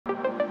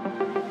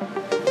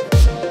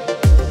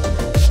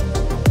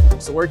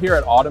So we're here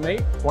at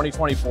Automate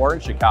 2024 in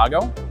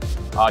Chicago.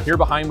 Here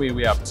behind me,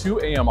 we have two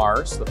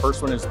AMRs. The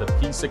first one is the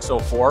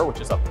P604,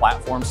 which is a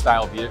platform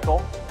style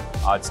vehicle.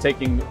 It's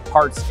taking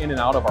parts in and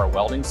out of our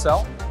welding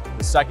cell.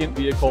 The second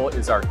vehicle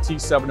is our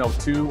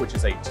T702, which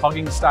is a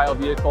tugging style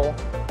vehicle,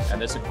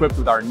 and it's equipped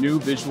with our new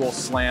visual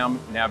SLAM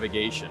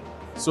navigation.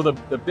 So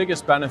the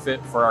biggest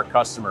benefit for our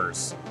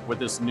customers with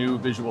this new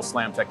visual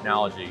SLAM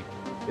technology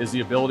is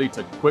the ability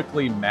to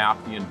quickly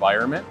map the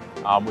environment.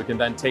 We can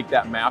then take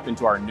that map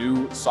into our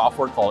new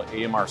software called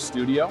AMR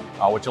Studio,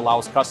 which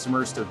allows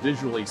customers to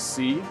visually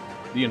see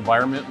the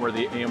environment where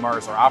the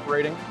AMRs are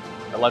operating.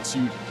 It lets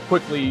you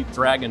quickly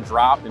drag and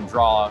drop and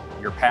draw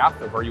your path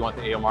of where you want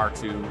the AMR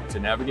to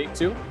navigate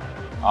to.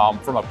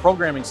 From a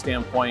programming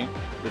standpoint,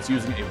 it's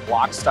using a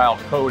block-style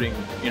coding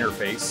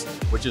interface,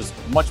 which is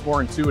much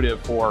more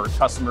intuitive for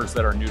customers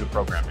that are new to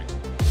programming.